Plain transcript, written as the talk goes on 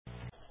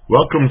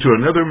Welcome to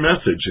another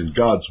message in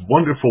God's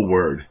wonderful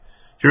Word.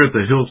 Here at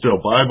the Hillsdale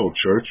Bible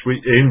Church,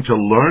 we aim to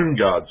learn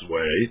God's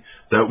way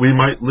that we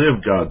might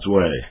live God's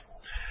way.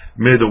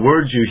 May the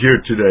words you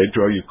hear today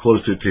draw you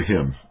closer to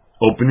Him.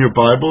 Open your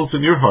Bibles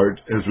and your heart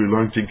as we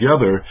learn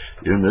together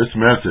in this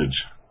message.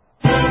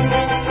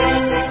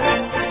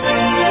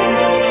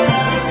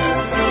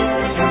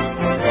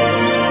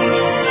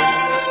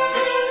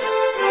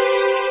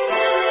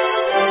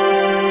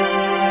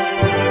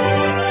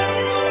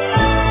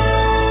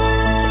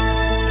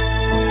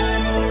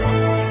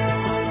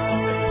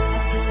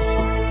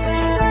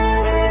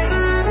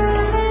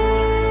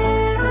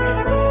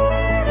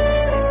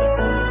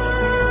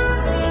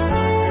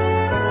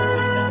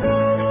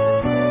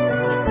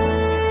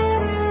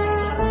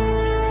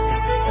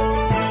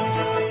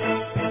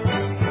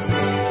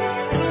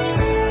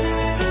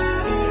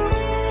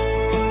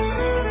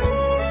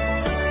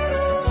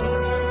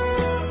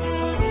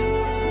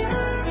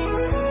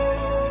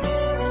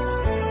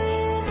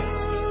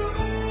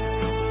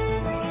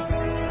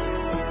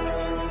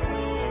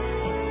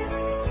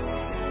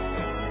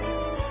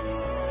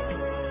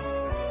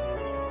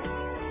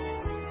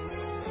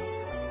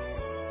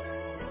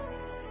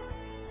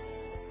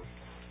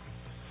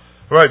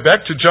 All right,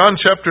 back to John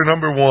chapter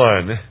number 1.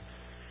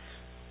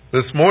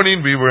 This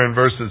morning we were in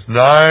verses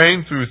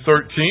 9 through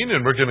 13,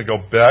 and we're going to go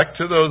back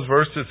to those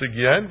verses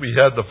again. We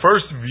had the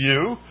first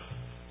view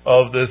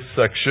of this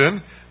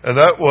section, and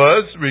that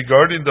was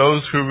regarding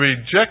those who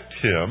reject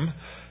Him.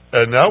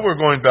 And now we're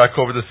going back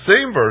over the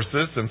same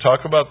verses and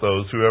talk about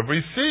those who have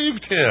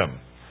received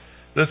Him.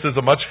 This is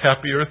a much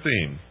happier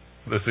theme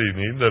this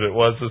evening than it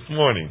was this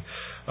morning.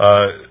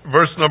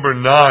 Verse number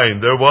 9,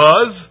 there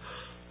was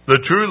the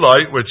true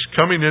light which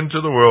coming into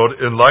the world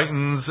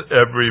enlightens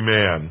every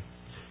man.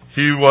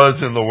 He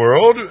was in the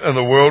world, and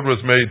the world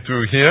was made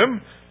through Him,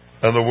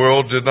 and the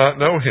world did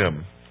not know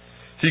Him.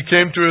 He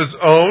came to His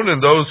own, and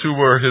those who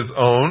were His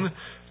own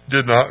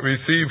did not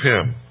receive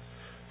Him.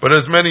 But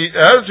as many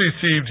as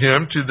received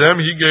Him, to them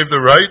He gave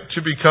the right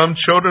to become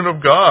children of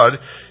God,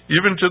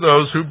 even to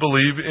those who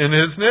believe in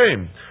His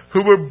name,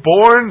 who were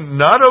born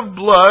not of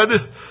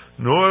blood,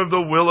 nor of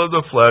the will of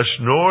the flesh,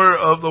 nor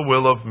of the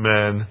will of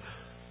men,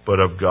 but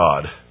of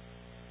God.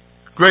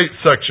 Great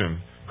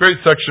section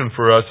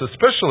for us,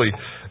 especially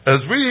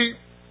as we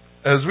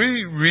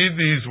read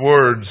these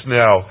words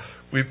now.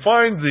 We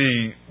find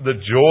the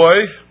joy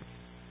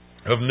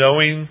of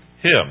knowing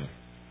Him.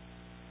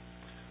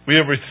 We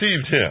have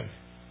received Him.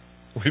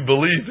 We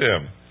believe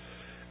Him.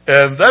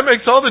 And that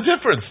makes all the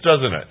difference,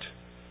 doesn't it?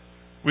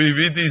 We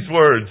read these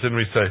words and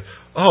we say,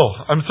 oh,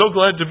 I'm so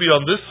glad to be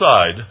on this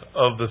side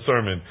of the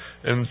sermon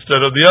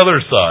instead of the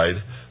other side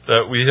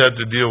that we had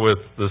to deal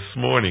with this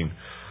morning.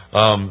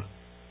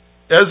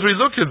 As we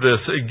look at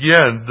this,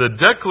 again, the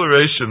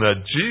declaration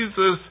that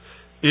Jesus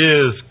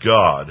is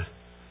God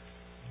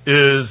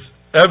is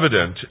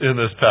evident in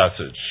this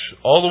passage.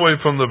 All the way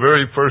from the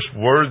very first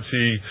words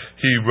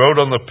he wrote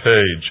on the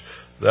page,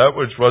 that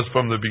which was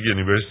from the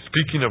beginning. We're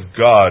speaking of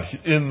God.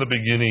 In the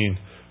beginning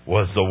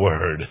was the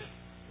Word.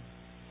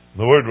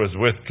 The Word was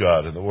with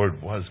God, and the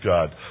Word was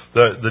God.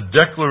 The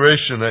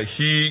declaration that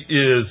He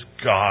is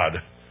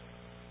God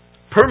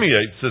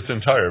permeates this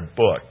entire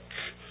book,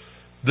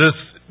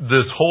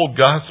 this whole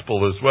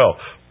gospel as well,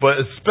 but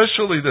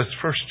especially this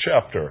first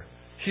chapter.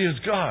 He is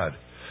God.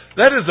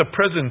 That is a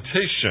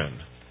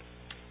presentation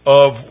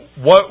of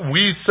what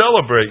we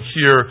celebrate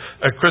here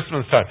at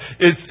Christmas time.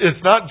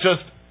 It's not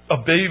just a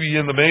baby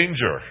in the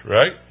manger,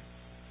 right?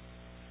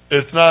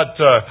 It's not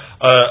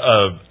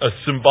a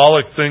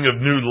symbolic thing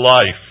of new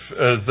life,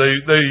 as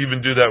they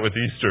even do that with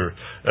Easter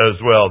as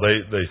well.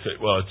 They say,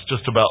 well, it's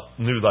just about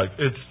new life.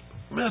 It's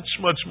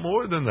much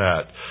more than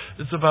that.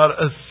 It's about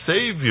a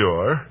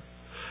Savior,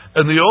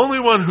 and the only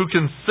one who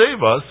can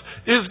save us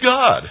is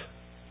God.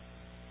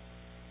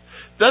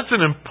 That's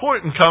an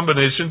important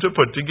combination to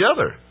put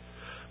together.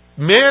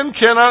 Man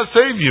cannot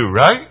save you,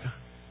 right?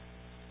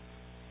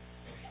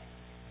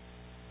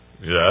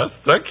 Yes,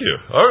 thank you.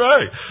 All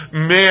right.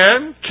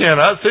 Man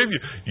cannot save you.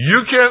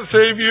 You can't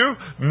save you.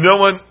 No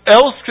one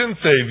else can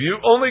save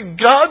you. Only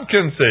God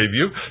can save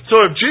you.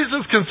 So if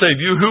Jesus can save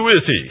you, who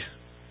is He?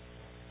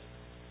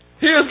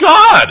 He is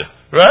God,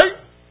 right?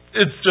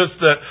 It's just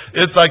that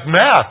it's like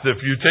math.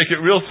 If you take it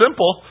real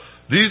simple,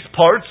 these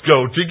parts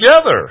go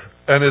together,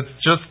 and it's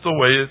just the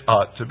way it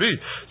ought to be.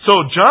 So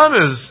John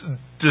is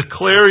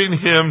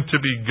declaring Him to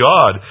be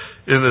God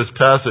in this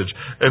passage.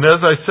 And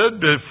as I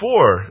said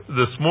before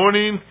this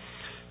morning,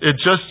 it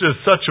just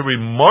is such a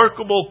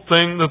remarkable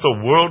thing that the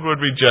world would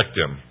reject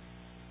Him.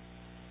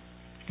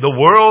 The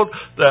world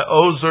that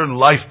owes their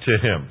life to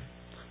Him.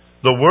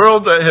 The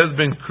world that has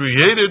been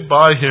created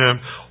by Him.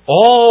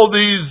 All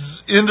these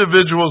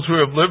individuals who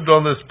have lived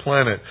on this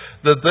planet,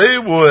 that they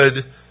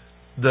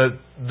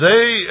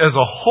as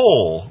a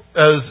whole,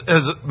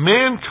 as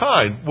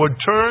mankind, would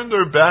turn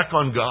their back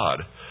on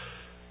God.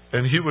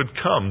 And He would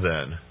come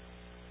then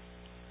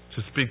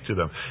to speak to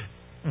them.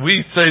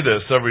 We say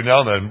this every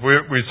now and then.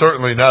 We're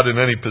certainly not in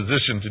any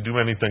position to do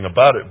anything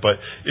about it, but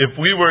if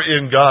we were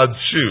in God's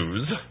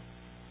shoes,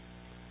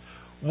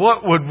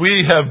 what would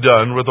we have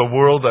done with a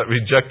world that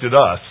rejected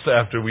us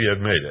after we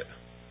had made it?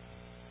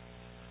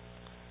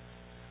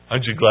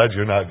 Aren't you glad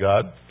you're not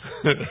God?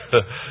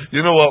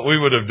 You know what we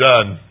would have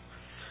done?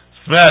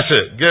 Smash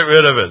it. Get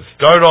rid of it.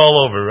 Start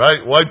all over,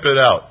 right? Wipe it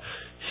out.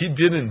 He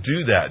didn't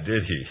do that,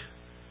 did he?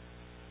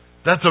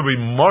 That's a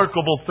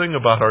remarkable thing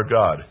about our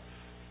God.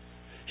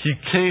 He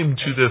came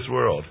to this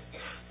world.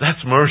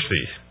 That's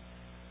mercy.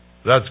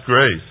 That's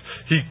grace.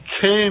 He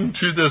came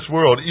to this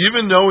world,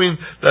 even knowing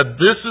that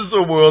this is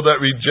a world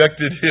that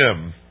rejected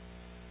him.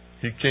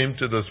 He came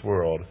to this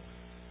world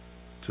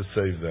to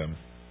save them.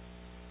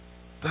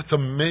 That's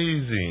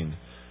amazing.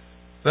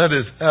 That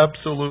is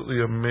absolutely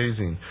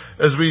amazing.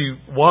 As we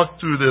walked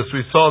through this,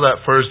 we saw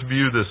that first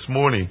view this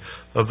morning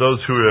of those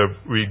who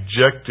have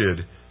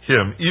rejected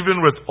him,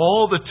 even with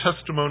all the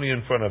testimony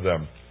in front of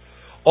them.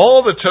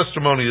 All the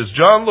testimony, as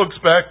John looks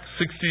back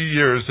 60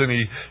 years and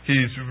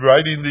he's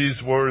writing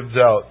these words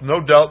out, no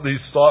doubt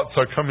these thoughts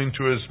are coming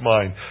to his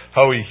mind.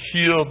 How he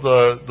healed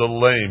the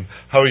lame,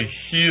 how he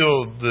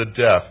healed the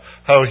deaf,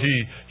 how he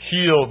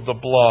healed the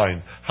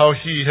blind, how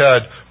he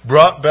had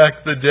brought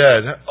back the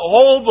dead.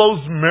 All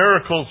those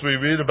miracles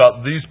we read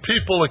about, these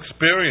people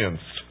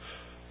experienced,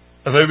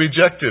 and they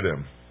rejected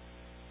him.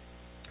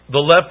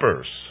 The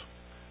lepers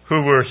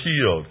who were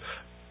healed.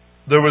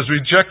 There was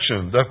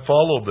rejection that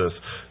followed this.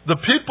 The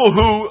people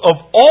who, of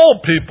all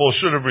people,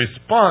 should have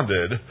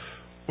responded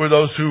were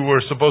those who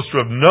were supposed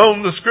to have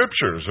known the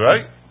Scriptures,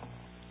 right?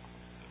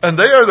 And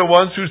they are the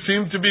ones who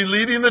seem to be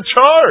leading the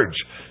charge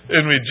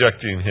in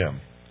rejecting him,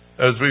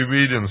 as we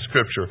read in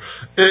Scripture.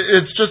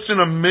 It's just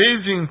an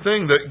amazing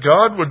thing that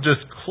God would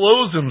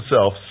disclose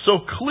himself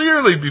so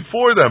clearly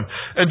before them.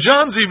 And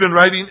John's even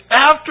writing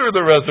after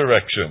the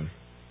resurrection.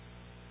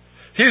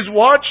 He's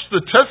watched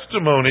the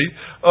testimony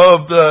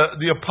of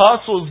the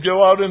apostles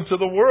go out into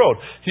the world.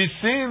 He's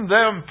seen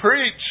them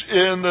preach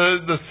in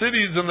the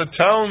cities and the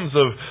towns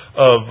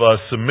of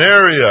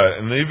Samaria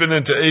and even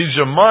into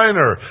Asia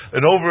Minor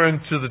and over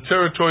into the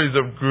territories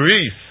of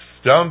Greece,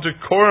 down to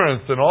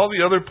Corinth and all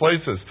the other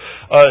places.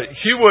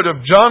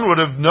 John would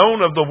have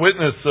known of the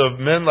witness of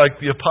men like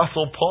the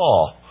Apostle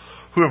Paul,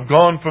 who have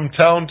gone from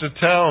town to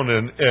town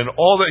and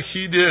all that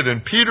he did,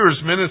 and Peter's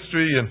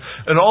ministry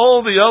and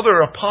all the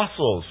other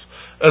apostles,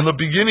 and the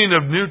beginning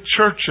of new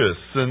churches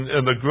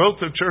and the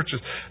growth of churches.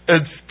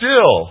 And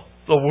still,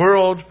 the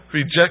world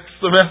rejects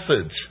the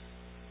message.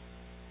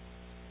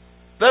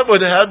 That would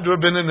have to have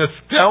been an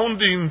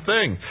astounding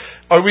thing.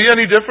 Are we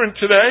any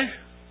different today?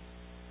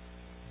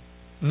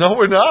 No,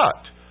 we're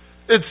not.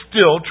 It's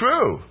still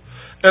true.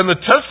 And the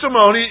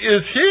testimony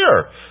is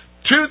here.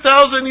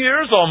 2,000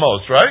 years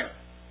almost, right?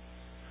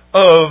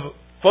 Of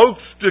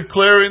folks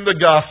declaring the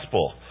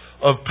gospel.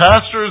 Of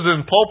pastors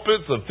in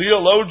pulpits, of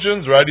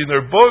theologians writing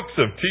their books,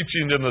 of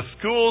teaching in the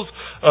schools,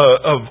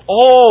 of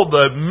all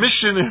the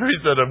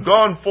missionaries that have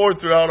gone forth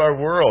throughout our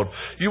world.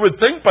 You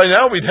would think by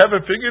now we'd have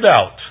it figured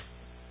out.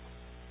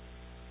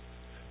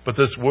 But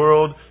this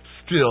world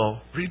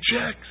still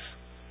rejects.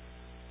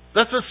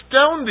 That's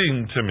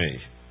astounding to me.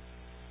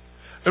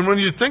 And when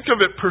you think of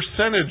it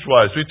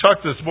percentage-wise, we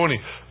talked this morning,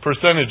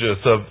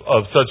 percentages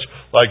of such,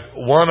 like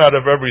 1 out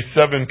of every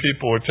 7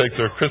 people would take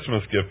their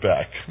Christmas gift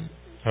back.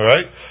 All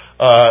right?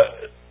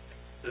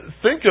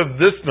 Think of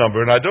this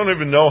number, and I don't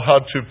even know how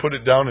to put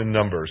it down in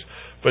numbers,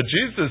 but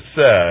Jesus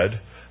said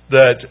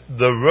that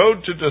the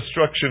road to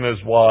destruction is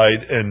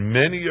wide and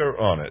many are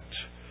on it.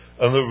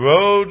 And the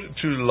road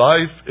to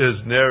life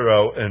is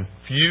narrow and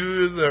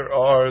few there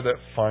are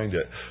that find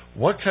it.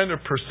 What kind of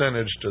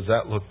percentage does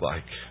that look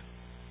like?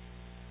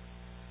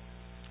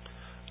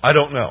 I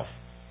don't know.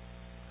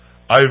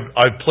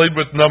 I've played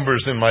with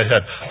numbers in my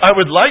head. I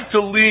would like to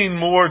lean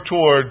more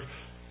toward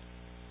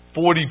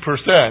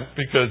 40%,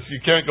 because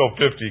you can't go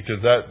 50,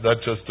 because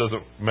that just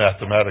doesn't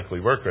mathematically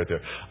work right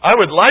there. I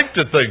would like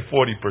to think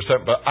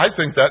 40%, but I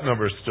think that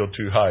number is still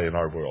too high in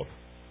our world.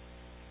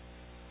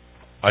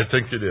 I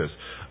think it is.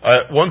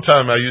 One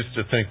time I used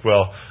to think,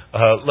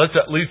 let's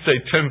at least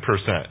say 10%.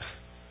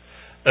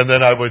 And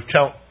then I would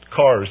count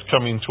cars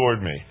coming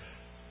toward me.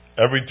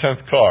 Every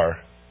 10th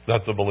car,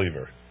 that's a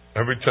believer.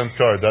 Every 10th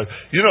car.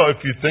 If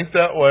you think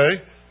that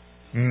way,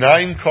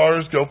 9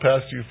 cars go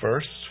past you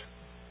first.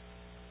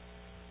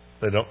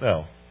 They don't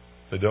know.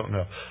 They don't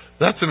know.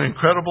 That's an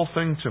incredible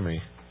thing to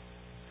me.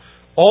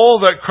 All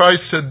that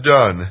Christ had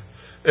done,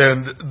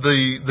 and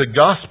the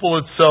gospel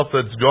itself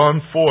that's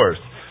gone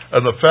forth,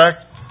 and the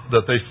fact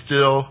that they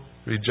still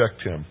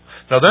reject him.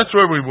 Now that's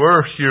where we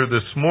were here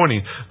this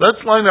morning.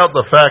 Let's line out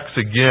the facts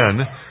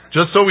again,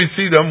 just so we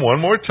see them one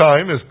more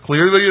time, as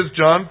clearly as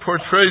John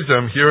portrays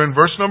them here in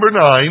verse number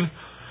 9.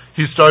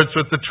 He starts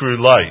with the true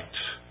light.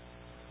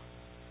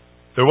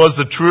 There was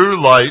the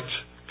true light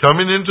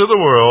coming into the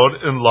world,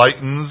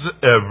 enlightens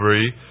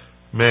every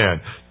man.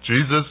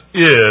 Jesus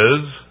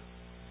is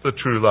the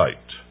true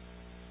light.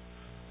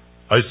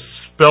 I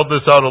spelled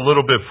this out a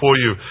little bit for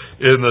you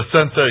in the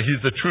sense that he's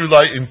the true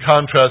light in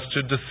contrast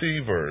to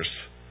deceivers.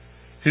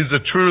 He's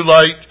the true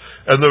light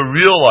and the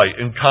real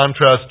light in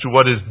contrast to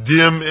what is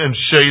dim and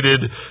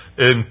shaded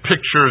in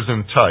pictures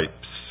and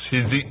types.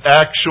 He's the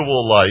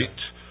actual light,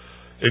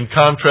 in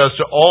contrast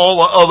to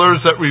all others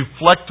that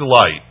reflect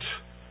light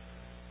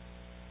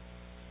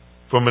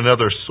from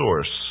another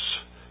source.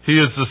 He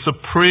is the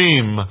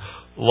supreme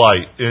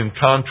light, in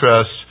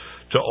contrast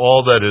to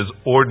all that is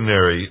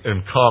ordinary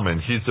and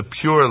common. He's the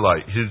pure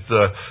light. He's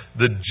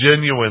the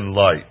genuine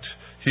light.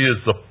 He is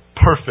the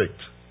perfect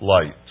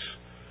light.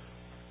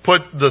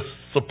 Put the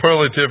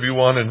superlative you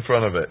want in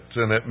front of it,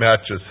 and it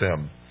matches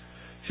him.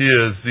 He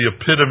is the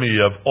epitome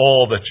of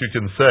all that you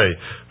can say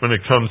when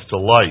it comes to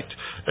light.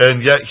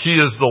 And yet He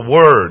is the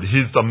Word.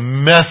 He's the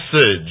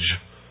message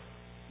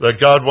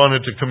that God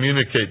wanted to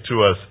communicate to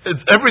us.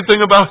 It's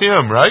everything about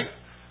Him, right?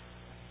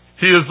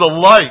 He is the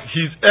light.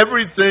 He's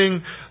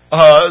everything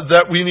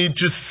that we need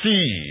to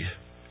see.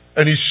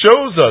 And He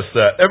shows us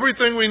that.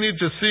 Everything we need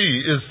to see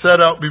is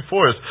set out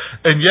before us.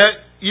 And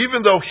yet,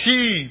 even though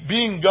He,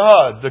 being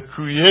God, the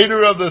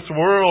creator of this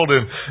world,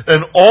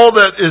 and all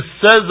that is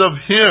says of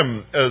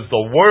Him as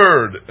the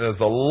Word, as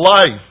a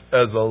life,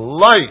 as a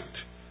light,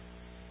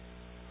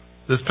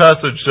 this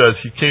passage says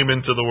He came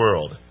into the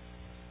world.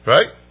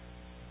 Right?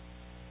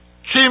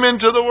 Came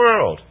into the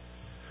world.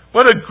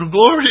 What a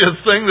glorious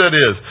thing that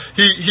is.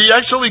 He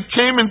actually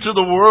came into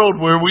the world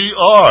where we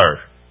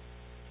are.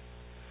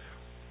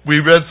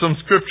 We read some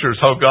scriptures,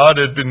 how God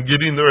had been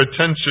getting their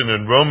attention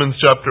in Romans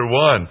chapter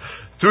 1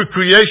 through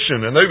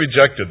creation, and they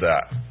rejected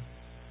that.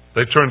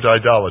 They turned to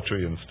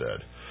idolatry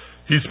instead.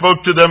 He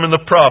spoke to them in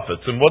the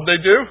prophets, and what'd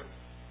they do?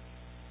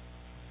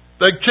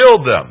 They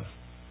killed them.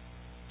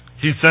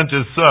 He sent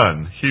His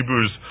Son,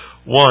 Hebrews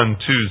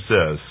 1:2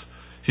 says.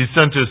 He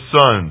sent His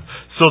Son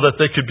so that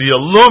they could be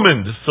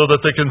illumined, so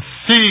that they can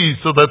see,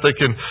 so that they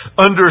can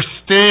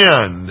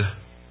understand.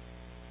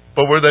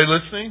 But were they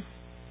listening?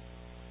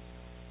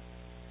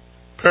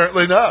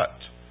 Apparently not.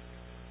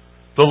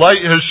 The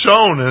light has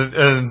shone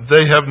and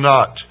they have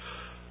not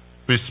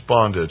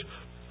responded.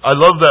 I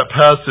love that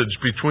passage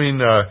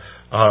between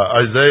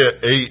Isaiah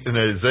 8 and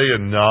Isaiah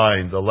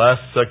 9. The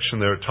last section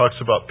there, it talks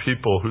about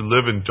people who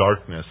live in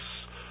darkness.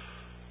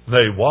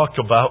 They walk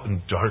about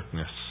in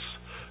darkness.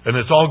 And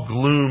it's all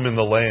gloom in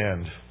the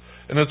land.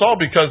 And it's all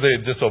because they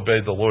had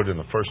disobeyed the Lord in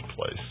the first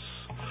place.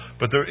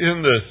 But they're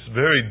in this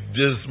very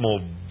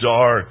dismal,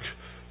 dark,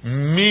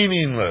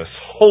 meaningless,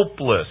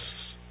 hopeless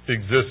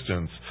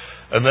existence.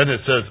 And then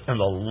it says, and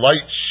the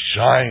light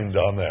shined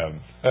on them.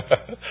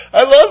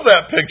 I love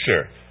that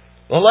picture.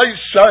 The light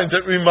shines.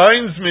 It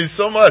reminds me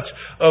so much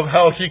of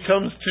how He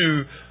comes to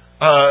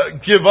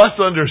give us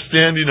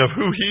understanding of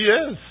who He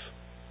is.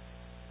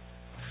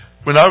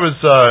 When I was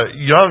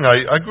young,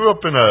 I grew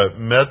up in a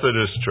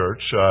Methodist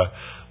church.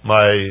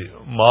 My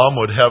mom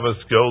would have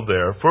us go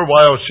there. For a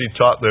while she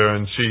taught there,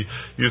 and she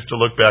used to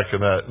look back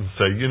at that and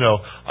say,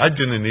 I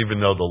didn't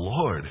even know the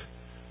Lord.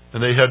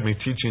 And they had me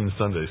teaching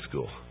Sunday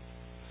school.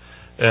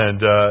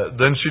 And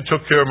then she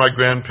took care of my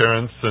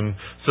grandparents, and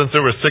since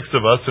there were 6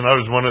 of us, and I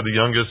was one of the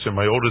youngest, and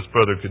my oldest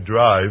brother could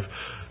drive,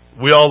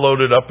 we all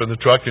loaded up in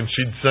the truck, and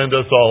she'd send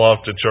us all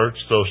off to church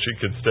so she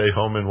could stay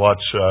home and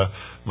watch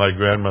my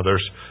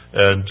grandmothers.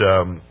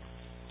 And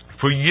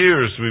for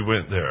years we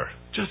went there.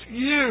 Just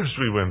years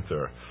we went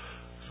there.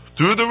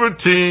 Through the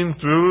routine,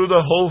 through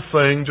the whole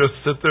thing, just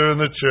sit there in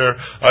the chair.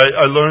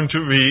 I learned to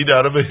read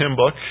out of a hymn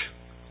book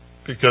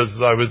because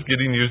I was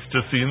getting used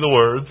to seeing the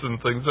words and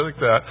things like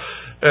that.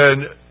 And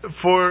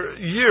for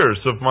years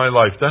of my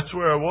life, that's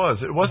where I was.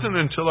 It wasn't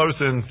until I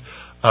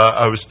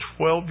was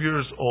 12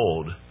 years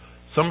old.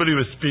 Somebody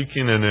was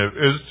speaking, and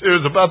it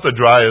was about the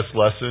driest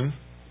lesson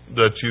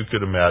that you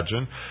could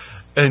imagine.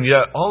 And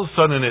yet, all of a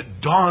sudden,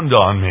 it dawned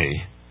on me.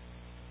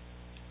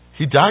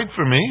 He died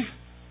for me?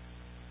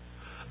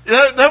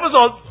 That was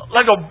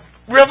like a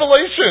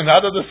revelation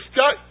out of the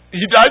sky.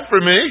 He died for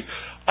me.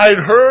 I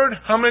had heard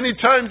how many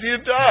times He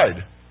had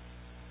died.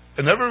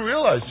 I never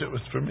realized it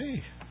was for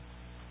me.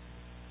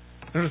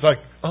 It was like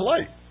a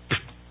light.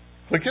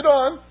 Click it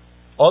on.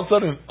 All of a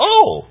sudden,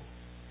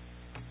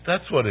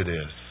 that's what it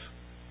is.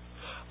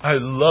 I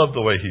love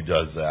the way He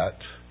does that.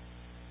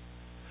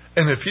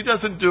 And if He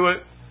doesn't do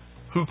it,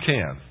 who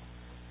can?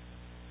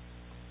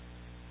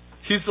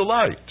 He's the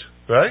light,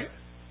 right?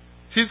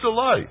 He's the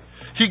light.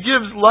 He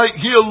gives light.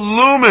 He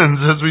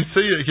illumines, as we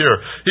see it here.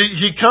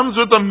 He comes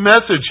with a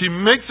message. He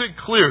makes it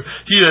clear.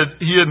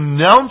 He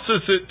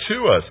announces it to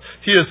us.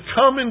 He has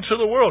come into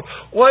the world.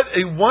 What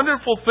a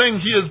wonderful thing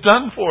He has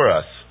done for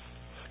us.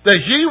 That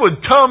He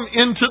would come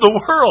into the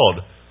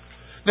world.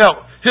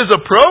 Now, His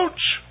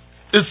approach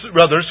is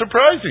rather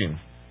surprising.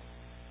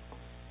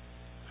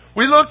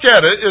 We look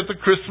at it at the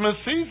Christmas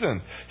season.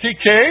 He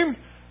came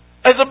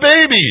as a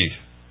baby.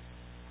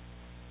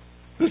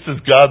 This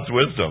is God's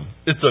wisdom.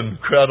 It's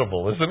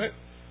incredible, isn't it?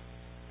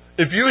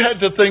 If you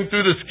had to think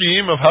through the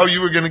scheme of how you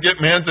were going to get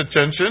man's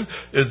attention,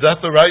 is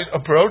that the right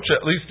approach,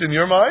 at least in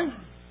your mind?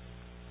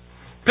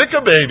 Pick a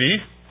baby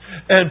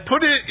and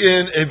put it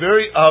in a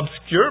very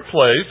obscure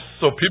place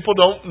so people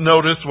don't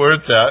notice where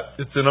it's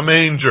at. It's in a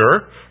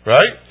manger,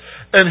 right?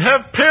 And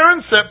have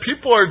parents that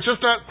people are just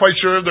not quite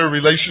sure of their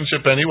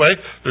relationship anyway.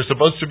 They're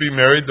supposed to be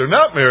married. They're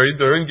not married.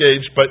 They're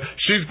engaged, but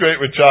she's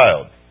great with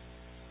child.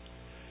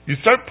 You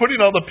start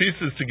putting all the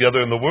pieces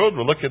together, and the world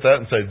will look at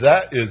that and say,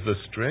 that is the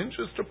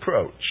strangest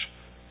approach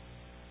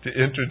to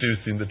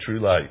introducing the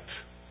true light.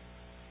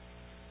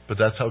 But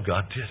that's how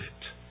God did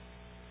it.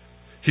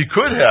 He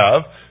could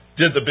have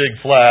did the big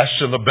flash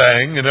and the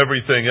bang and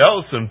everything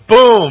else, and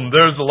boom,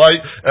 there's the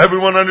light.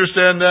 Everyone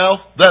understand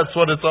now? That's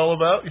what it's all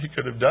about? He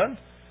could have done.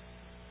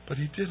 But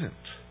He didn't.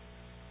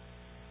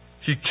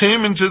 He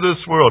came into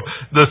this world.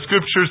 The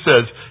Scripture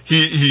says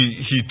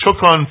He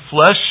took on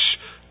flesh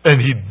and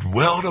He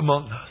dwelled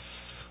among us.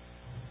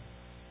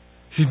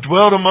 He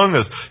dwelled among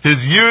us. His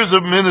years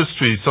of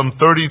ministry, some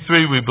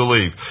 33 we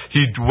believe,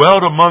 He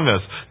dwelled among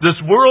us. This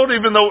world,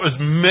 even though it was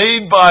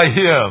made by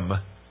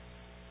Him,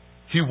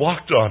 He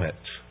walked on it.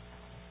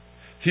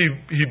 He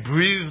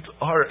breathed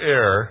our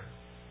air.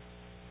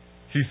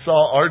 He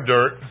saw our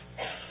dirt.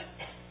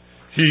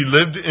 He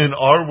lived in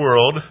our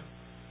world.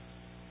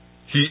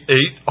 He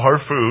ate our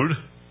food.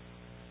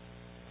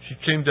 He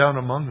came down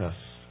among us.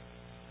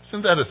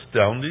 Isn't that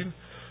astounding?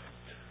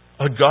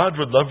 A God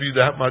would love you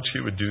that much, He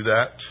would do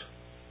that.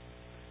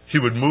 He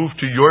would move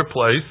to your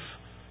place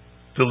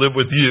to live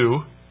with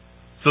you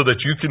so that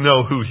you can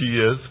know who He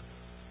is.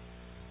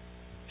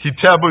 He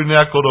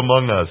tabernacled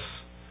among us.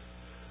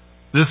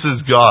 This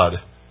is God.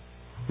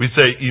 We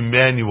say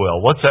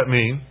Emmanuel. What's that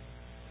mean?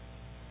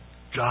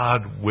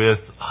 God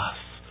with us.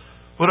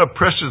 What a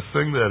precious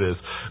thing that is.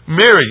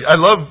 Mary, I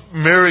love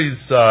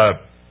Mary's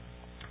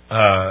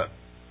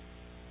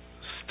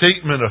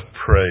statement of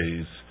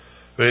praise.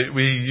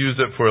 We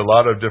use it for a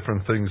lot of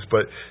different things,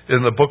 but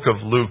in the book of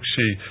Luke,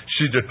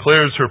 she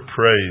declares her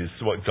praise,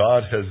 what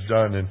God has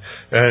done, and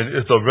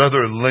it's a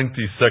rather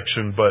lengthy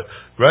section, but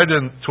right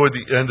in toward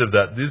the end of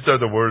that, these are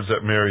the words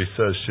that Mary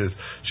says.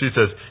 She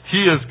says,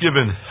 He has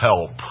given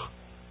help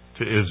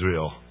to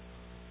Israel,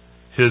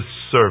 His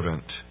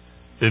servant,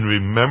 in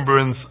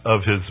remembrance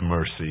of His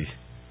mercy.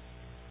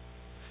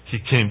 He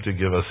came to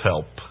give us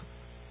help.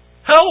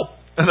 Help!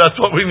 And that's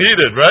what we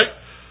needed, right?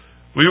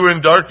 We were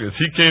in darkness.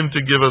 He came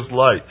to give us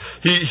light.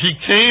 He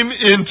came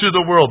into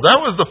the world.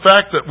 That was the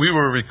fact that we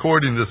were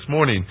recording this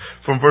morning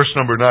from verse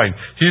number 9.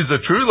 He's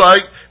the true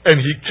light, and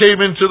He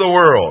came into the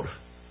world.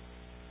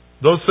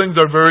 Those things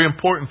are very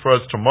important for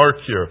us to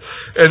mark here.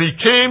 And He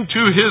came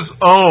to His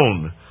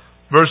own.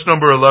 Verse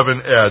number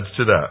 11 adds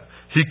to that.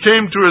 He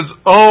came to His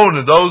own,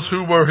 and those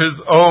who were His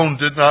own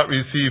did not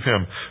receive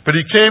Him. But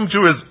He came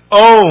to His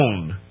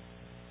own.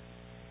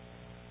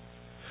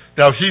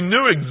 Now, He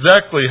knew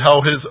exactly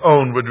how His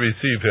own would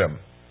receive Him.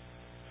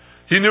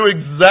 He knew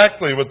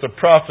exactly what the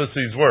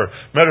prophecies were.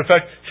 Matter of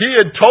fact, He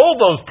had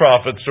told those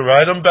prophets to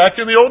write them back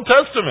in the Old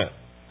Testament.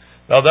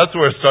 Now, that's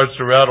where it starts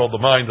to rattle the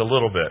mind a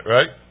little bit,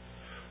 right?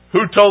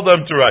 Who told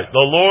them to write?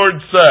 The Lord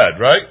said,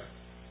 right?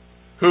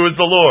 Who is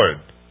the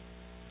Lord?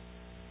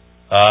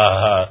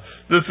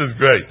 This is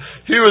great.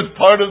 He was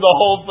part of the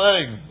whole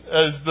thing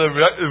as the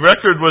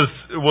record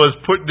was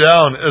put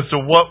down as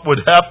to what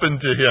would happen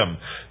to Him.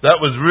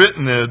 That was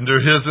written under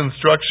His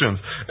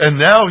instructions.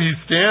 And now He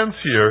stands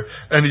here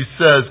and He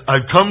says,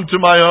 I've come to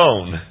my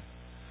own,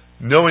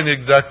 knowing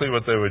exactly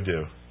what they would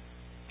do.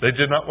 They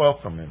did not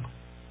welcome Him.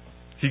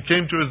 He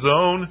came to His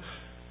own,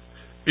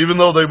 even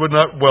though they would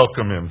not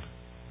welcome Him.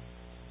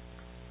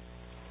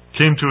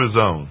 Came to His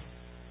own.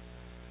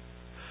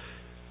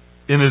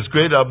 In His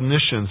great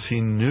omniscience, He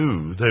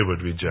knew they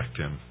would reject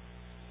Him.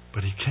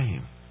 But He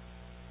came.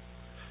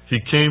 He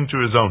came to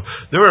His own.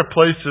 There are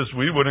places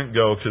we wouldn't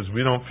go because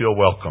we don't feel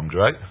welcomed,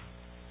 right?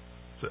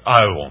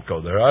 I won't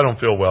go there. I don't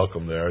feel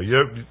welcome there.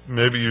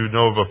 Maybe you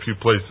know of a few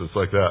places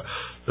like that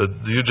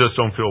you just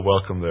don't feel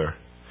welcome there.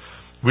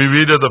 We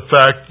read of the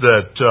fact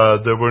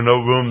that there were no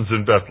rooms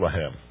in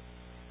Bethlehem.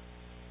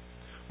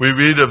 We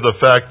read of the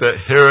fact that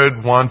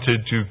Herod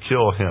wanted to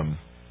kill Him.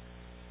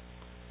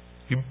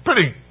 He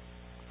pretty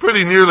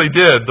nearly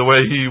did the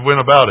way he went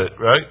about it,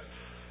 right?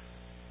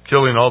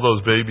 Killing all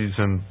those babies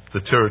in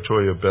the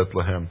territory of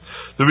Bethlehem.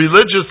 The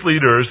religious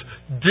leaders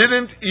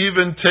didn't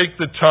even take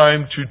the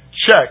time to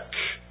check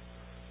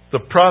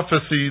the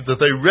prophecy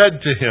that they read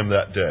to Him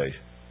that day.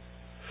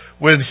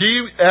 When He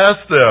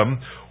asked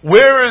them,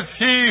 where is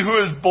He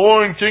who is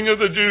born King of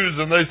the Jews?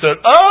 And they said,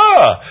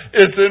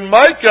 it's in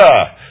Micah.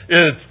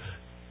 It's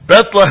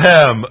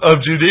Bethlehem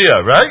of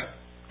Judea, right?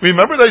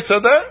 Remember they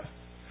said that?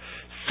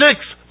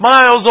 6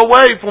 miles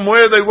away from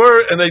where they were,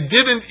 and they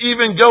didn't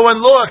even go and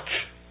look.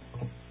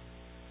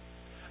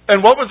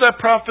 And what was that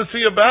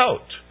prophecy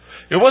about?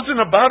 It wasn't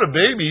about a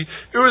baby.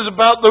 It was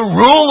about the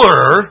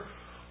ruler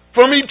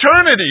from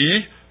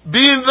eternity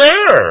being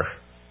there.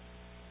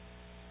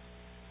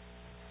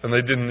 And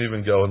they didn't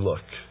even go and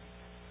look.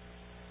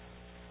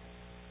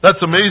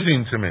 That's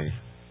amazing to me.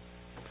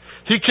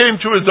 He came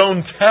to His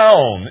own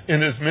town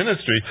in His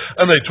ministry,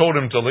 and they told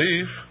Him to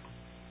leave.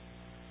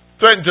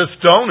 Threatened to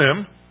stone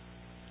Him.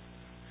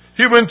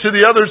 He went to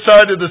the other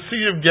side of the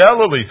Sea of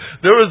Galilee.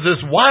 There was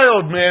this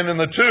wild man in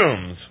the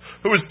tombs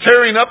who was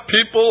tearing up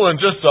people and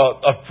just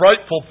a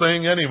frightful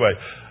thing anyway.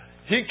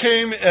 He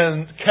came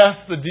and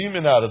cast the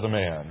demon out of the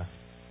man.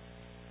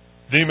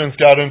 Demons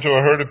got into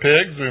a herd of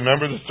pigs.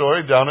 Remember the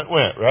story? Down it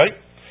went, right?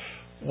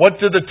 What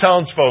did the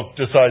townsfolk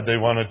decide they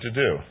wanted to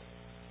do?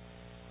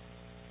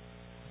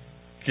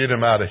 Get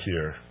him out of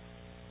here.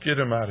 Get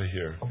him out of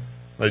here.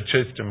 They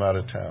chased him out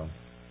of town.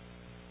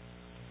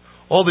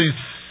 All these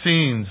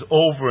scenes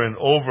over and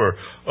over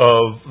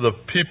of the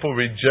people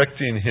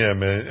rejecting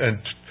him and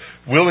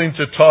willing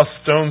to toss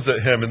stones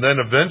at him, and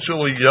then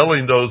eventually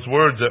yelling those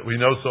words that we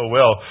know so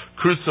well,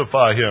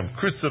 crucify him,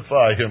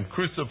 crucify him,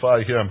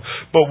 crucify him.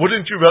 But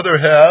wouldn't you rather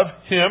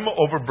have him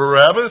over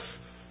Barabbas?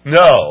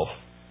 No.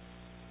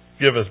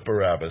 Give us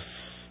Barabbas.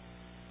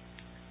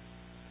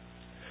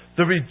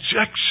 The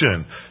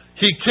rejection.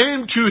 He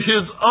came to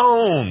his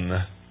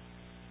own.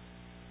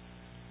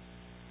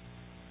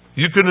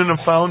 You couldn't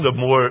have found a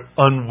more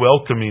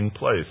unwelcoming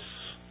place.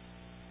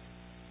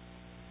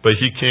 But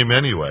he came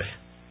anyway.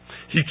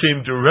 He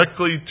came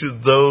directly to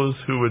those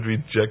who would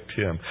reject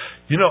him.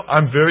 You know,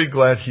 I'm very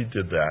glad he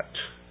did that,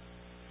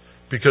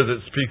 because it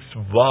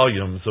speaks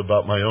volumes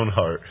about my own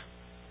heart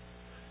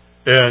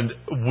and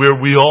where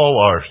we all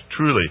are,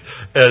 truly.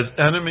 As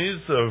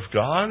enemies of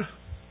God,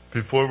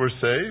 before we're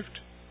saved,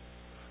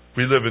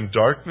 we live in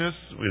darkness,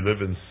 we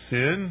live in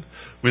sin,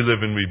 we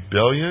live in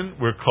rebellion,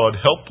 we're called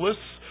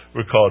helpless,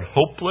 we're called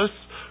hopeless,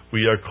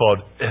 we are called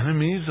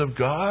enemies of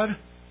God.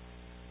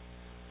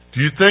 Do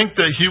you think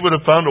that he would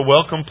have found a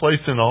welcome place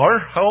in our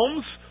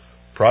homes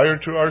prior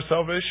to our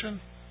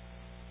salvation?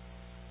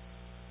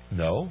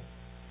 No.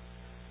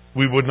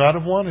 We would not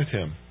have wanted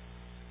him.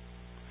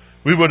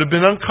 We would have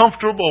been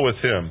uncomfortable with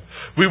him.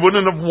 We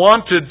wouldn't have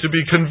wanted to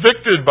be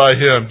convicted by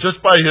him just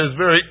by his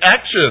very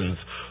actions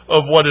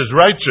of what is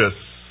righteous.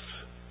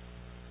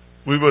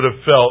 We would have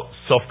felt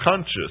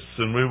self-conscious,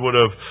 and we would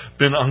have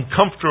been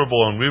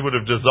uncomfortable, and we would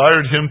have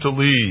desired him to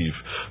leave.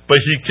 But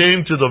he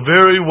came to the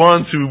very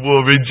ones who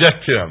will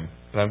reject him.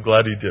 And I'm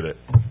glad he did it,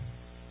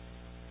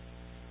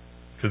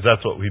 because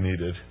that's what we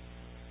needed.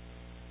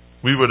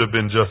 We would have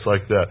been just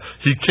like that.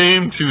 He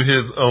came to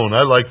his own.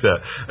 I like that.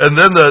 And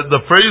then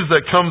the phrase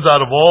that comes out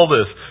of all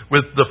this,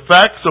 with the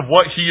facts of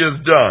what he has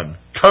done,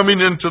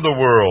 coming into the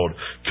world,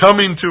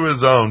 coming to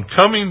his own,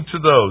 coming to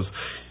those.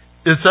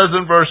 It says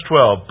in verse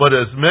 12, but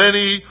as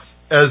many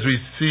as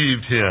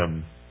received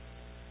him,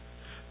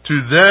 to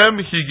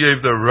them he gave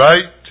the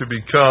right to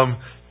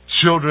become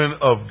children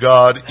of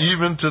God,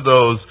 even to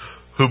those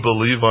who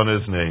believe on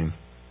his name.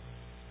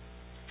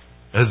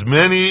 As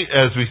many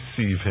as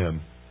receive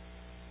him.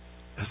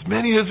 As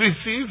many as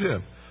receive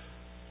him.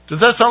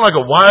 Does that sound like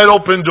a wide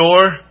open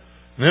door?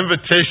 An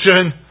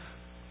invitation?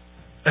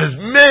 As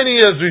many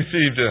as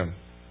received him.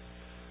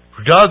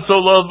 For God so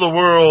loved the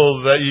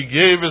world that he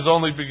gave his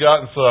only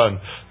begotten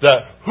Son,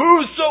 that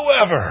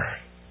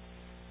whosoever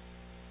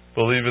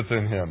believeth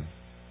in him.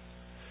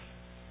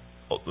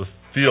 The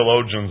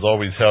theologians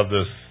always have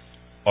this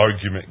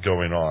argument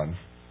going on.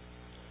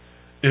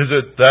 Is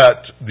it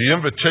that the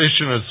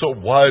invitation is so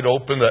wide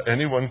open that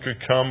anyone could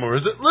come, or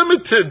is it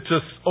limited to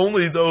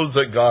only those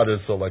that God has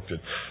selected?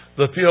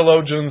 The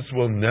theologians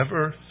will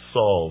never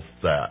solve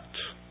that.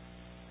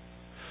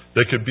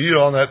 They could be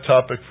on that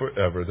topic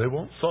forever. They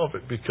won't solve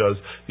it, because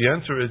the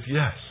answer is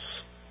yes.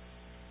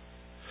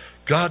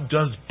 God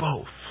does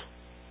both.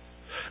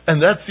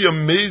 And that's the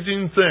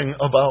amazing thing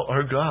about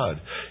our God.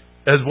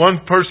 As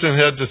one person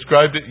had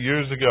described it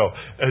years ago,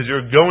 as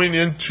you're going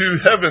into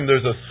heaven,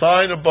 there's a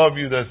sign above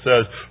you that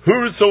says,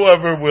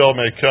 whosoever will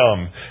may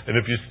come. And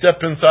if you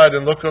step inside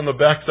and look on the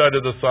back side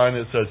of the sign,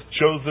 it says,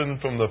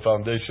 chosen from the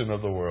foundation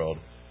of the world.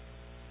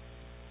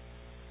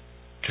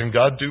 Can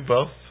God do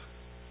both?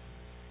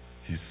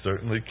 He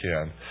certainly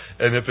can.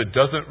 And if it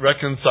doesn't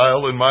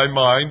reconcile in my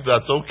mind,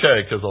 that's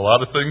okay, because a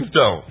lot of things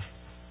don't.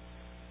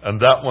 And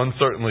that one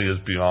certainly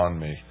is beyond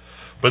me.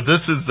 But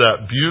this is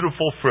that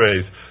beautiful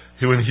phrase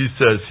when he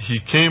says, he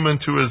came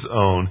into his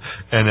own,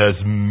 and as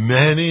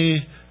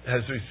many as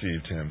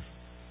received him.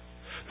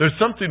 There's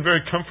something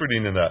very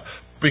comforting in that,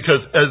 because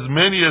as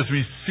many as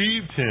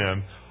received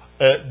him,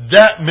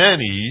 that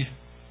many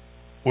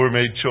were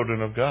made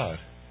children of God.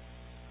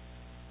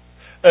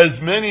 As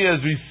many as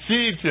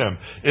received him.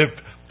 If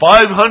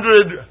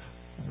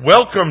 500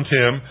 welcomed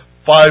him,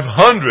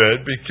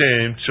 500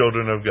 became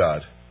children of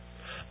God.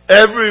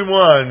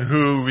 Everyone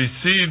who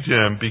received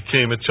him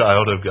became a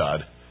child of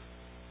God.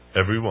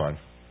 Everyone.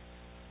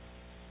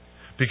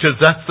 Because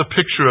that's the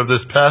picture of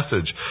this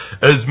passage.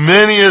 As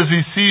many as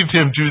received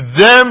him, to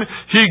them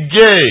he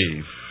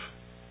gave.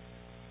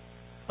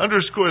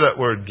 Underscore that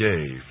word,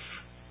 gave.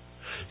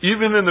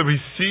 Even in the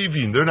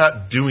receiving, they're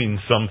not doing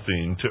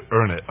something to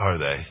earn it, are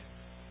they?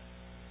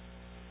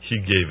 He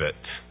gave it.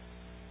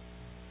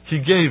 He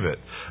gave it.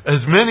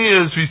 As many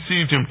as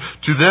received him,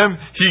 to them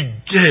he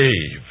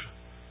gave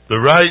the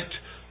right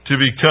to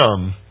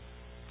become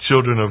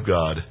children of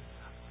God.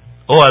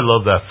 Oh, I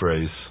love that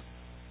phrase.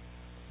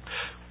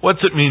 What's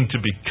it mean to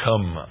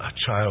become a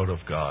child of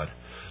God?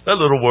 That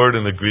little word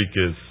in the Greek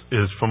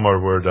is from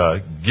our word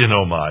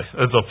ginomai.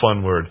 It's a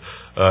fun word.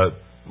 A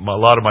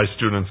lot of my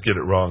students get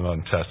it wrong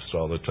on tests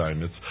all the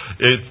time.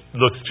 It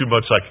looks too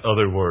much like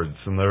other words,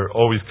 and they're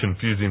always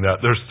confusing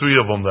that. There's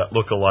 3 of them that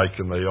look alike,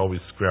 and they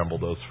always scramble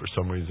those for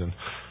some reason.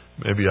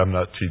 Maybe I'm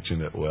not teaching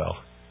it well.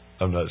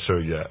 I'm not sure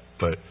yet,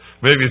 but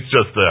maybe it's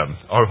just them.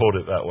 I'll hold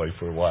it that way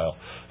for a while.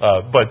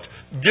 But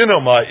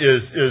ginomai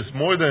is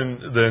more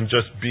than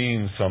just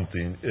being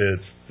something.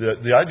 It's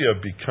the idea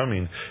of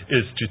becoming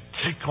is to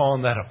take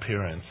on that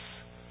appearance,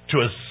 to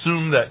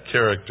assume that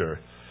character.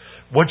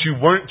 What you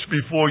weren't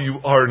before, you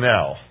are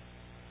now.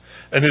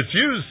 And it's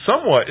used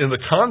somewhat in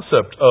the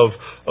concept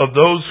of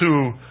those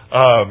who,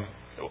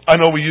 I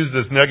know we use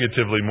this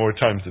negatively more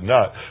times than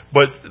not,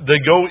 but they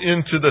go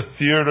into the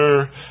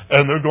theater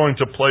and they're going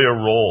to play a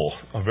role,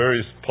 a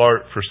various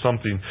part for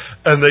something,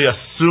 and they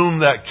assume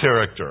that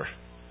character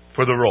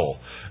for the role.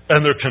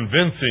 And they're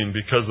convincing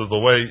because of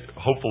the way,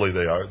 hopefully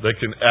they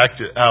can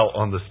act it out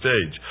on the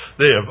stage.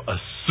 They have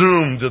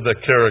assumed the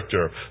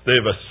character. They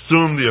have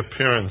assumed the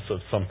appearance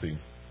of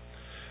something.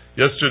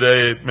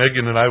 Yesterday,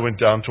 Megan and I went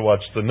down to watch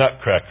The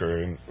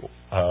Nutcracker in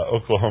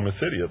Oklahoma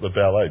City at the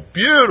ballet.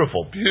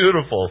 Beautiful,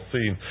 beautiful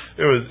scene.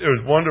 It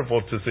was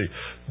wonderful to see.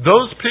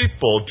 Those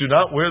people do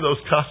not wear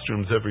those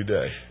costumes every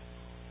day.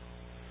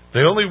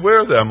 They only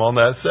wear them on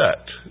that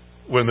set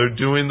when they're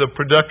doing the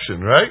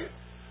production, right?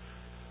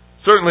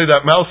 Certainly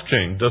that Mouse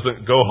King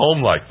doesn't go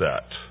home like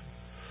that.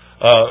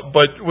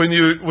 But when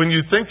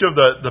you think of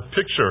the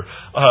picture,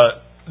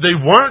 they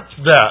weren't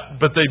that,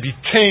 but they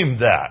became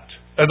that.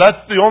 And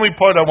that's the only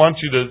part I want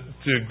you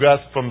to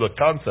grasp from the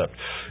concept,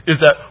 is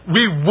that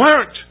we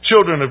weren't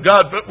children of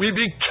God, but we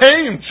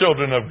became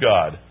children of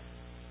God.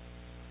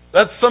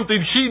 That's something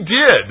He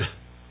did.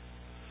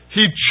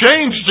 He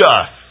changed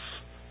us.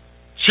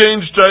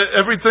 Changed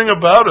everything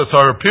about us,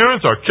 our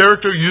appearance, our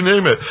character, you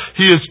name it.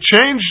 He has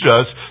changed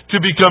us to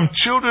become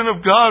children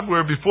of God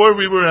where before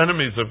we were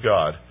enemies of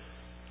God.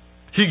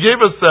 He gave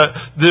us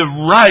the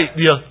right,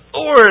 the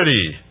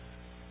authority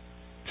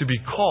to be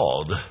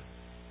called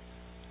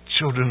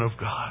children of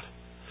God.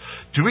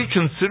 Do we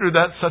consider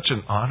that such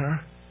an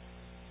honor?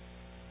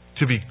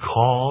 To be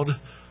called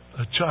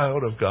a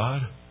child of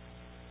God?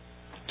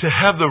 To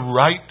have the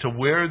right to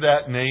wear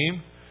that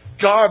name?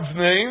 God's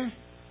name?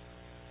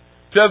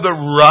 To have the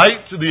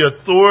right, the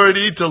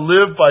authority to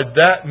live by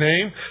that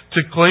name,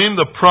 to claim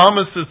the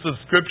promises of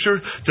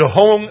Scripture, to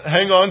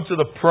hang on to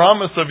the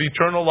promise of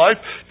eternal life.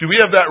 Do we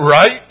have that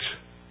right?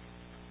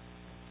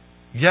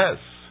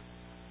 Yes.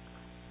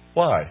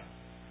 Why?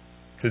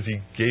 Because He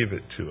gave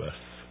it to us.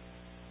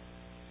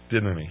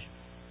 Didn't He?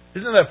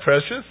 Isn't that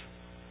precious?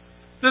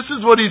 This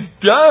is what He's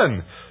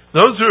done.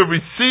 Those who have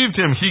received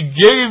Him, He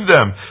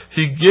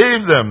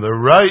gave them the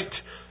right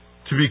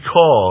to be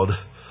called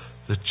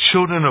the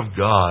children of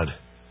God.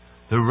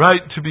 The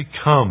right to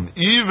become,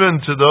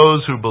 even to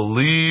those who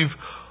believe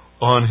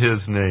on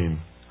His name.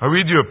 I'll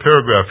read you a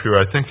paragraph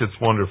here. I think it's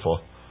wonderful.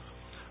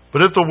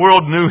 But if the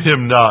world knew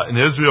Him not, and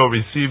Israel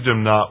received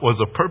Him not, was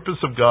the purpose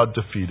of God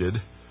defeated?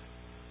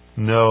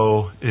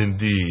 No,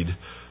 indeed,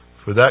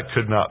 for that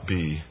could not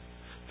be.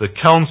 The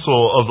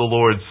counsel of the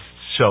Lord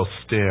shall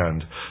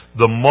stand.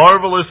 The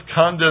marvelous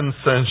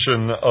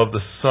condescension of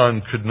the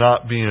Son could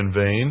not be in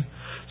vain.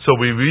 So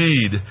we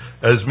read,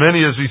 as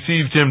many as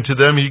received Him, to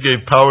them He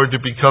gave power to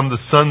become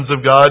the sons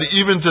of God,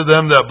 even to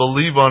them that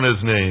believe on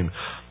His name.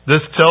 This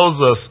tells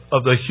us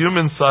of the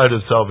human side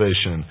of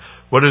salvation.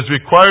 What is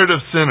required of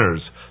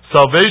sinners.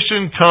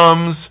 Salvation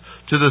comes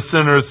to the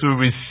sinner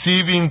through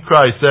receiving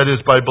Christ, that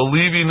is, by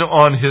believing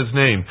on His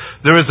name.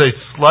 There is a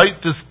slight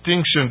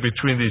distinction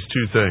between these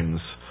two things,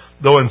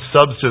 though in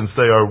substance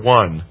they are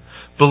one.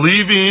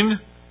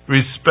 Believing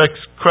respects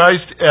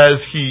Christ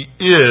as He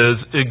is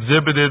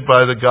exhibited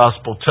by the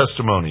gospel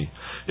testimony.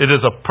 It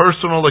is a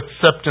personal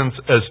acceptance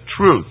as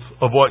truth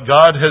of what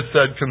God has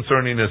said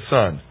concerning His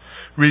Son.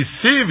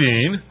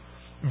 Receiving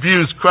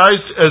views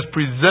Christ as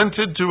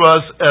presented to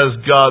us as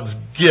God's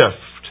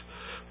gift,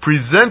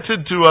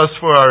 presented to us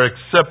for our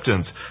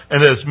acceptance,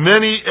 and as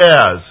many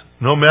as,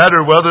 no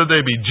matter whether they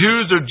be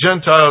Jews or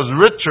Gentiles,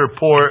 rich or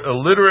poor,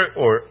 illiterate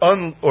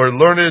or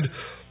learned,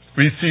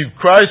 receive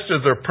Christ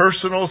as their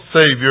personal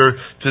Savior,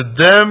 to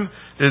them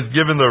is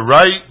given the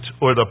right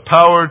or the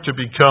power to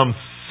become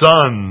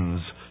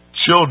sons,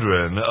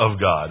 children of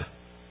God.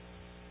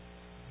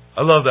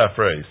 I love that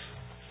phrase.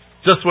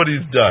 Just what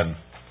He's done.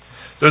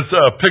 There's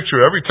a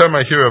picture, every time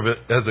I hear of it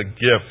as a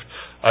gift,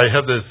 I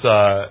have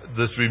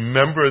this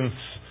remembrance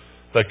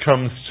that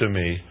comes to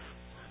me.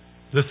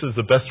 This is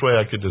the best way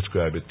I could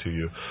describe it to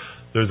you.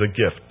 There's a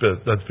gift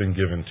that's been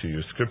given to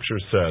you.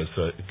 Scripture says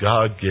that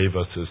God gave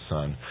us His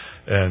Son.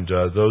 And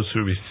those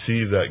who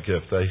receive that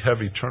gift, they have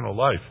eternal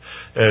life.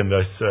 And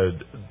I said,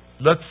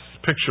 let's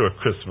picture a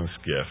Christmas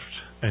gift.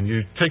 And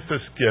you take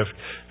this gift,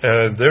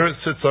 and there it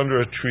sits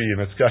under a tree,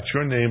 and it's got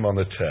your name on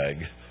the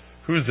tag.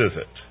 Whose is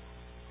it?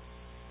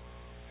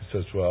 He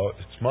says, well,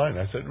 it's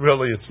mine. I said,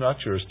 really, it's not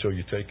yours till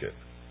you take it.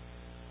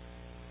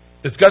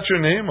 It's got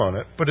your name on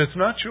it, but it's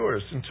not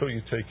yours until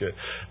you take it.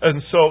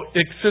 And so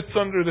it sits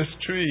under this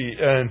tree,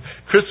 and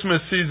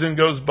Christmas season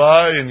goes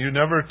by, and you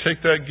never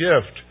take that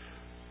gift.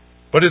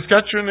 But it's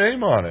got your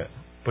name on it,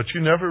 but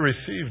you never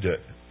received it.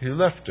 You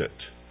left it.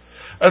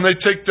 And they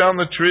take down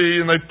the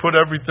tree, and they put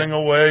everything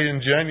away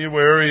in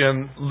January,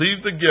 and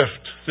leave the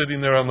gift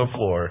sitting there on the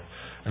floor.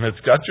 And it's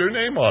got your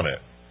name on it,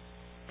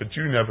 but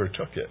you never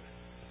took it.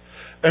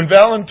 And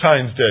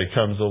Valentine's Day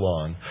comes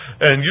along,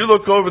 and you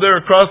look over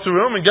there across the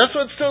room, and guess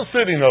what's still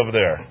sitting over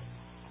there?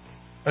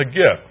 A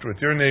gift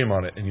with your name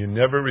on it, and you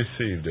never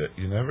received it.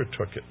 You never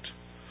took it.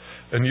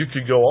 And you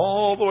could go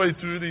all the way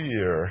through the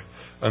year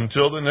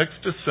until the next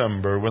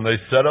December when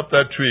they set up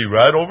that tree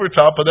right over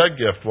top of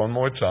that gift one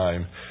more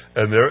time,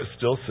 and there it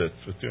still sits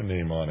with your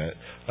name on it.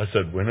 I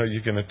said, when are you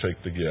going to take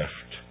the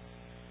gift?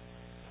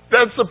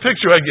 That's the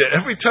picture I get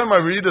every time I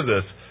read of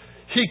this.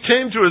 He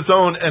came to his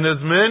own, and as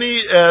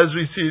many as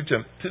received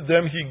him, to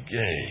them he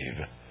gave.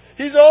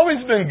 He's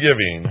always been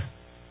giving.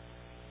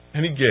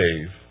 And he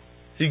gave.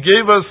 He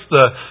gave us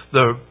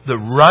the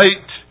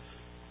right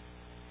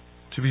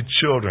to be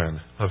children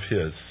of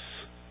His.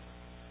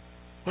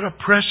 What a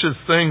precious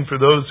thing for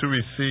those who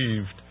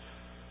received.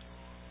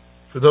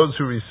 For those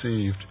who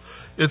received.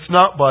 It's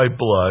not by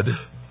blood.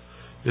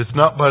 It's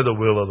not by the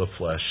will of the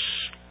flesh.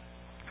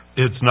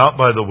 It's not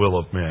by the will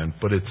of man,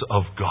 but it's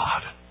of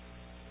God.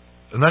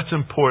 And that's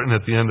important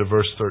at the end of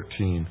verse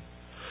 13.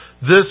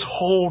 This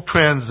whole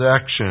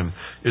transaction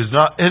is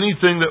not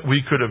anything that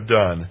we could have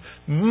done.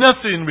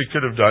 Nothing we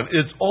could have done.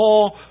 It's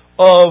all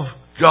of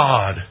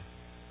God.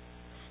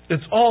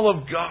 It's all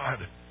of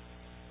God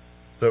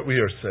that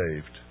we are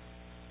saved.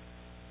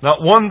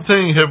 Not one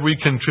thing have we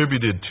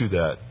contributed to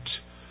that.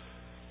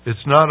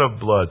 It's not of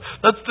blood.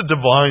 That's the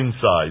divine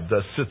side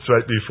that sits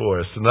right before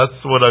us. And that's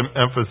what I'm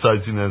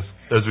emphasizing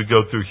as we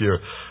go through here.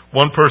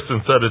 One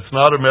person said it's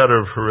not a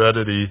matter of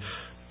heredity.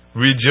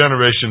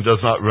 Regeneration does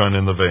not run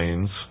in the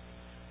veins.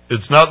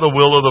 It's not the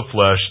will of the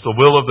flesh, the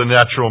will of the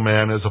natural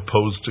man as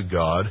opposed to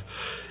God.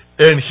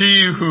 And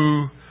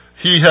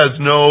he has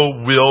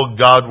no will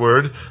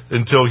Godward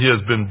until he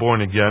has been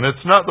born again.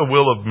 It's not the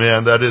will of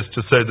man, that is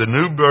to say, the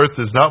new birth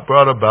is not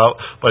brought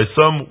about by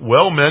some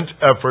well-meant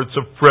efforts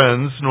of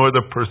friends, nor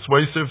the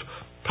persuasive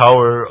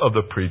power of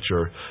the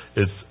preacher.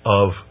 It's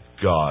of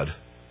God.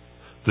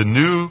 The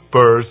new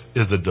birth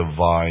is a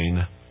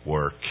divine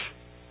work.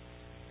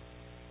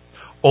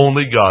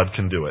 Only God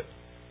can do it.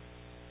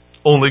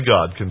 Only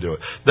God can do it.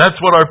 That's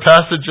what our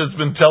passage has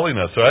been telling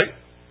us, right?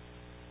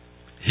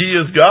 He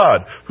is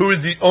God, who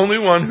is the only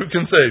one who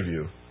can save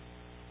you.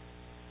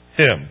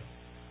 Him.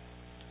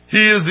 He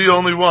is the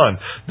only one.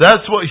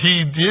 That's what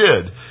He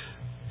did.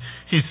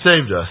 He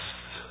saved us.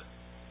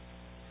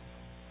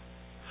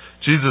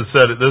 Jesus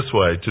said it this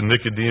way to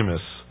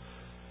Nicodemus,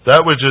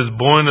 that which is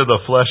born of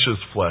the flesh is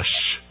flesh.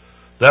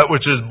 That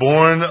which is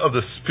born of the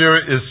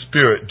Spirit is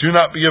spirit. Do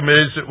not be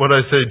amazed at what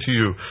I say to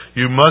you.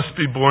 You must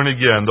be born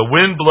again. The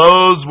wind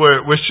blows where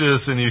it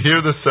wishes, and you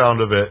hear the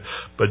sound of it,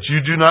 but you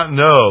do not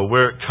know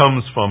where it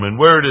comes from and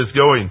where it is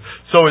going.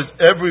 So is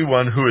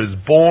everyone who is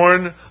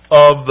born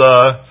of the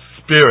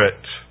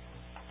Spirit.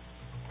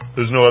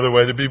 There's no other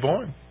way to be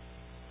born.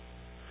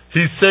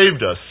 He saved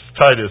us.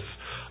 Titus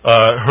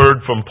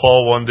heard from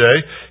Paul one day.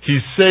 He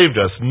saved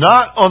us,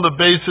 not on the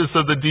basis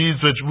of the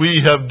deeds which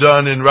we have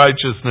done in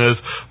righteousness,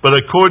 but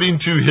according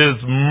to His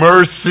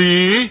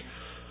mercy,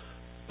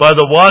 by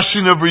the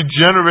washing of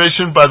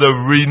regeneration, by the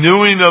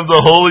renewing of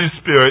the Holy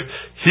Spirit.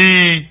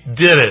 He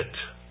did it.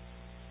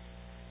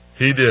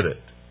 He did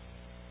it.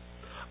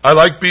 I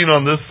like being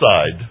on this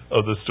side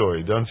of the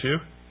story, don't you?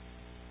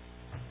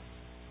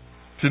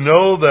 To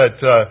know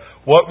that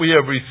what we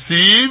have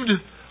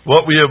received,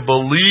 what we have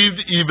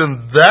believed,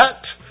 even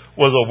that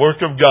was a work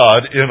of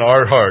God in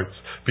our hearts,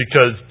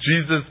 because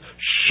Jesus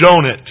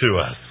shown it to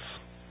us.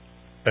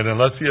 And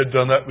unless He had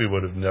done that, we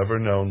would have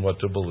never known what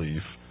to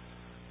believe.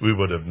 We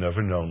would have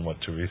never known what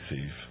to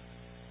receive.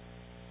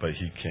 But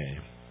He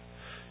came.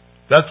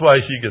 That's why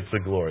He gets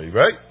the glory,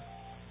 right?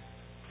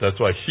 That's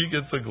why He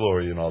gets the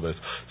glory in all this.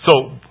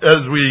 So,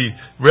 as we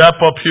wrap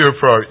up here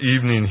for our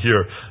evening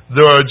here,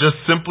 there are just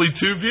simply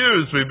two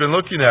views we've been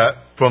looking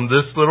at from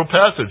this little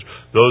passage.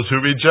 Those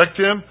who reject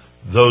Him,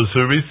 those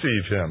who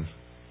receive Him.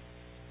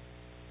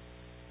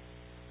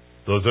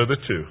 Those are the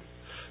two.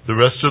 The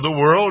rest of the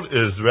world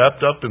is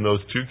wrapped up in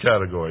those two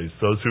categories.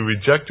 Those who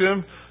reject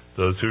Him,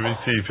 those who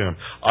receive Him.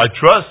 I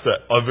trust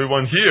that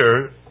everyone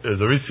here is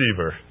a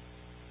receiver.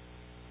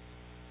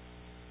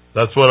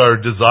 That's what our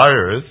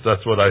desire is.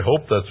 That's what I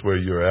hope that's where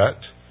you're at.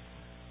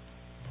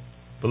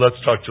 But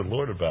let's talk to the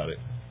Lord about it.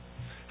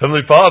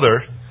 Heavenly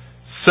Father,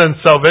 since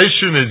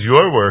salvation is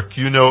your work,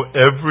 you know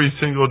every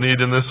single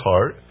need in this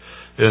heart,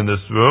 in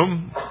this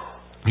room.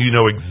 You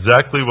know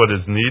exactly what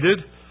is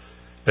needed.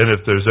 And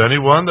if there's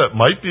anyone that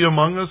might be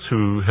among us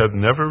who have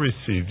never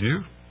received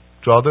you,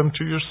 draw them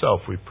to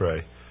yourself, we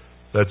pray.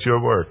 That's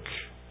your work.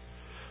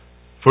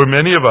 For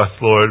many of us,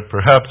 Lord,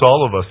 perhaps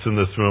all of us in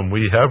this room,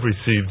 we have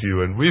received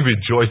you, and we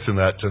rejoice in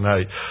that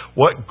tonight.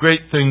 What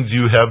great things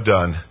you have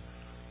done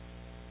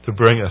to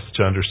bring us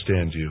to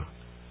understand you,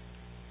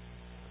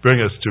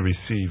 bring us to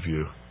receive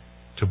you,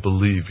 to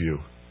believe you,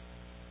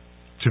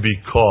 to be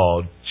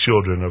called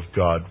children of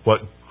God.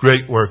 What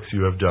great works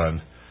you have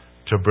done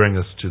to bring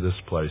us to this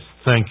place.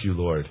 Thank you,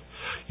 Lord.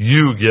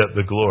 You get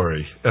the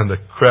glory and the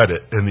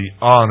credit and the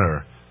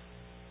honor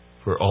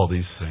for all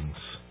these things.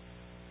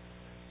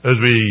 As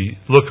we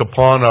look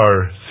upon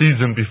our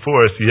season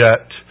before us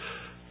yet,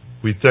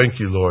 We thank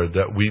you, Lord,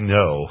 that we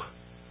know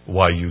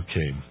why you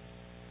came.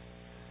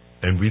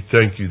 And we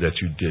thank you that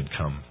you did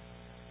come.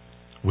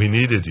 We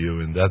needed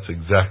you, and that's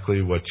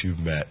exactly what you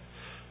met.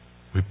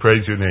 We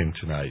praise your name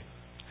tonight.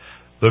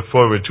 Look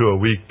forward to a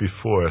week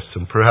before us,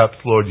 and perhaps,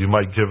 Lord, you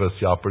might give us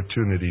the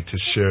opportunity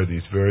to share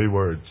these very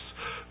words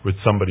with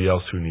somebody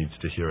else who needs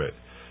to hear it.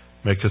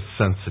 Make us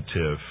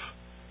sensitive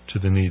to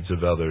the needs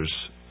of others,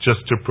 just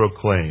to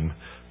proclaim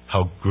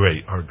how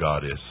great our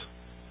God is.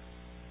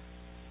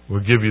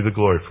 We'll give you the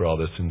glory for all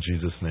this in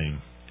Jesus'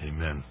 name.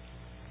 Amen.